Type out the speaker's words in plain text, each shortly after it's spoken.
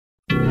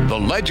The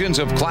Legends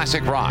of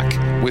Classic Rock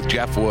with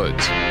Jeff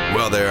Woods.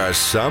 Well, there are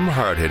some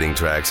hard-hitting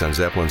tracks on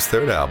Zeppelin's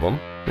third album.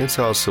 It's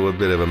also a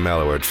bit of a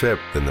mellower trip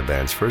than the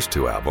band's first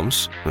two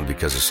albums. And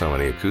because of so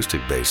many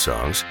acoustic-based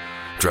songs,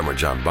 drummer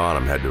John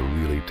Bonham had to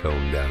really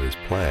tone down his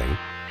playing.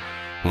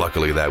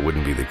 Luckily, that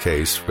wouldn't be the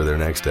case for their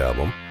next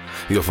album.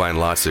 You'll find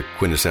lots of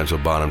quintessential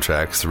Bonham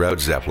tracks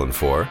throughout Zeppelin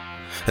 4,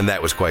 and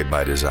that was quite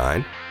by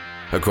design.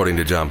 According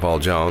to John Paul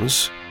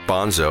Jones,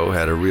 Bonzo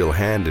had a real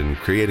hand in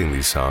creating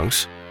these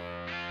songs,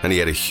 and he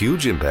had a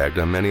huge impact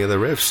on many of the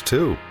riffs,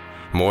 too,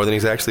 more than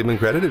he's actually been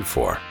credited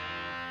for.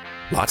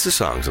 Lots of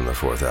songs on the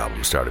fourth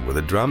album started with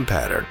a drum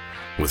pattern,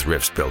 with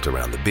riffs built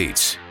around the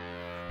beats.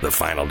 The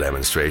final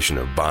demonstration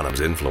of Bonham's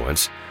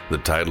influence, the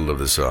title of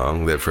the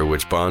song, that for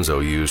which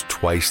Bonzo used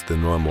twice the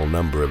normal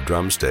number of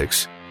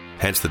drumsticks,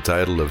 hence the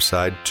title of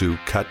Side 2,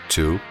 Cut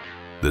 2,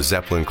 the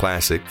Zeppelin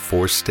classic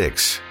 4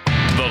 Sticks.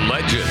 The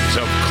Legends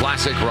of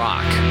Classic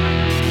Rock.